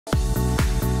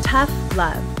Tough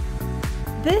love.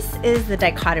 This is the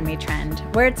dichotomy trend,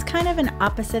 where it's kind of an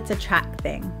opposites attract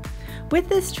thing. With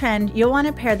this trend, you'll want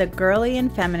to pair the girly and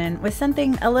feminine with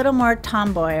something a little more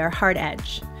tomboy or hard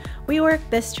edge. We work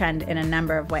this trend in a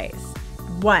number of ways.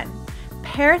 1.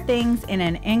 Pair things in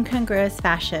an incongruous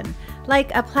fashion, like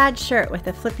a plaid shirt with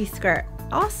a flippy skirt.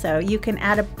 Also, you can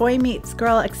add a boy meets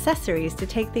girl accessories to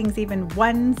take things even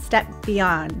one step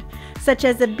beyond, such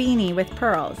as a beanie with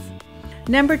pearls.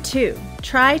 Number 2,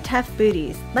 try tough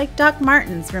booties, like Doc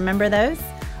Martens, remember those?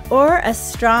 Or a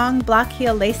strong block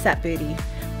heel lace-up bootie.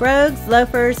 Brogues,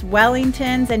 loafers,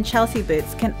 Wellingtons, and Chelsea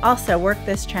boots can also work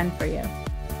this trend for you.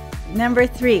 Number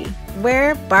 3,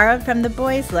 wear borrowed from the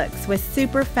boys' looks with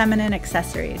super feminine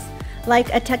accessories,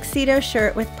 like a tuxedo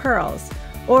shirt with pearls,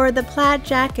 or the plaid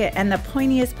jacket and the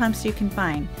pointiest pumps you can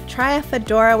find. Try a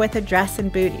fedora with a dress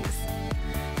and booties.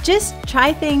 Just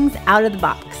try things out of the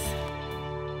box.